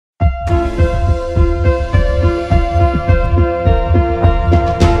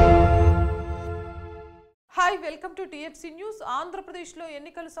TFC news. ఆంధ్రప్రదేశ్లో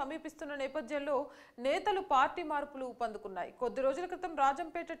ఎన్నికలు సమీపిస్తున్న నేపథ్యంలో నేతలు పార్టీ మార్పులు ఊపందుకున్నాయి. కొద్ది రోజుల క్రితం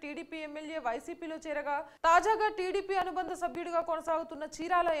రాజంపేట TDP ఎమ్మెల్యే YCPలో చేరగా తాజాగా TDP అనుబంధ సభ్యుడిగా కొనసాగుతున్న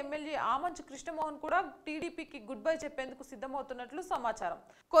చీరాల ఎమ్మెల్యే ఆమంచి కృష్ణమోహన్ కూడా TDPకి గుడ్ బై చెప్పేందుకు సిద్ధమవుతున్నట్లు సమాచారం.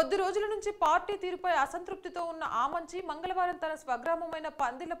 కొద్ది రోజుల నుంచి పార్టీ తీరుపై అసంతృప్తితో ఉన్న ఆమంచి మంగళవారం తన స్వగ్రామమైన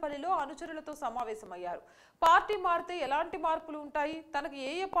పందిలపల్లిలో అనుచరులతో సమావేశమయ్యారు. పార్టీ మారితే ఎలాంటి మార్పులు ఉంటాయి, తనకు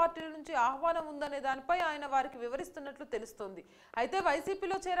ఏ పార్టీల నుంచి ఆహ్వానం ఉందనే దానిపై ఆయన వారికి వివరిస్తున్నట్లు తెలుస్తోంది. అయితే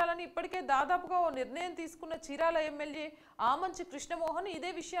వైసీపీలో చేరాలని ఇప్పటికే దాదాపుగా ఓ నిర్ణయం తీసుకున్న చీరాల ఎమ్మెల్యే ఆమంచి కృష్ణమోహన్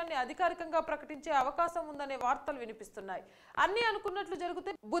ఇదే విషయాన్ని అధికారికంగా ప్రకటించే అవకాశం ఉందనే వార్తలు వినిపిస్తున్నాయి. అన్ని అనుకున్నట్లు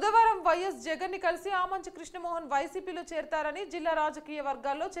జరిగితే బుధవారం వైఎస్ జగన్ ని కలిసి ఆమంచి కృష్ణమోహన్ వైసీపీలో చేరతారని జిల్లా రాజకీయ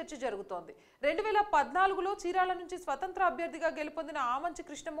వర్గాల్లో చర్చ జరుగుతోంది. 2014లో చీరాల నుంచి స్వతంత్ర అభ్యర్థిగా గెలుపొందిన ఆమంచి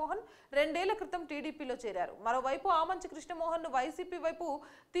కృష్ణమోహన్ 2 ఏళ్ల క్రితం TDPలో చేరారు. మరోవైపు ఆమంచి కృష్ణమోహన్ ను వైసీపీ వైపు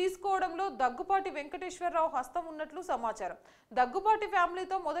తీసుకోవడంలో దగ్గుపాటి వెంకటేశ్వరరావు హస్తం ఉన్నట్లు సమాచారం. దగ్గుపాటి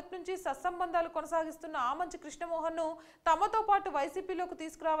ఫ్యామిలీతో మొదటి నుంచి సత్సంబంధాలు కొనసాగిస్తున్న ఆమంచి కృష్ణమోహన్ ను తమతో పాటు వైసీపీలోకి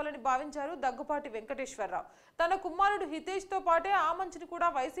తీసుకురావాలని భావించారు దగ్గుపాటి వెంకటేశ్వరరావు. తన కుమారుడు హితేష్ తో పాటే ఆమంచిని కూడా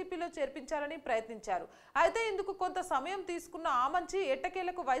వైసీపీలో చేర్పించాలని ప్రయత్నించారు. అయితే ఇందుకు కొంత సమయం తీసుకున్న ఆమంచి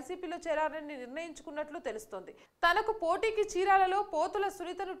ఎట్టకేలకు వైసీపీలో చేరాలని నిర్ణయించుకున్నట్లు తెలుస్తోంది. తనకు పోటీకి చీరాలలో పోతుల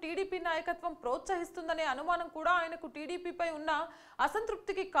సునీతను TDP నాయకత్వం ప్రోత్సహిస్తుందనే అనుమానం కూడా ఆయనకు TDPపై ఉన్న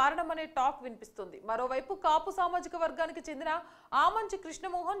అసంతృప్తికి కారణమనే టాక్ వినిపిస్తుంది. మరోవైపు కాపు సామాజిక వర్గానికి చెందిన ఆమంచి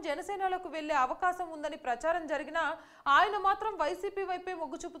కృష్ణమోహన్ జనసేనలోకి వెళ్లే అవకాశం ఉందని ప్రచారం జరిగినా ఆయన మాత్రం వైసీపీ వైపే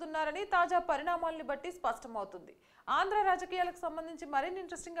మొగ్గు చూపుతున్నారని తాజా పరిణామాలను బట్టి స్పష్టమవుతుంది. ఆంధ్ర రాజకీయాలకు సంబంధించి మరిన్ని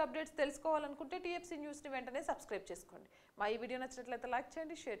ఇంట్రెస్టింగ్ అప్డేట్స్ తెలుసుకోవాలనుకుంటే TFC న్యూస్ ని వెంటనే సబ్స్క్రైబ్ చేసుకోండి. మా ఈ వీడియో నచ్చినట్లయితే లైక్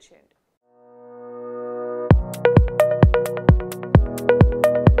చేయండి, షేర్ చేయండి.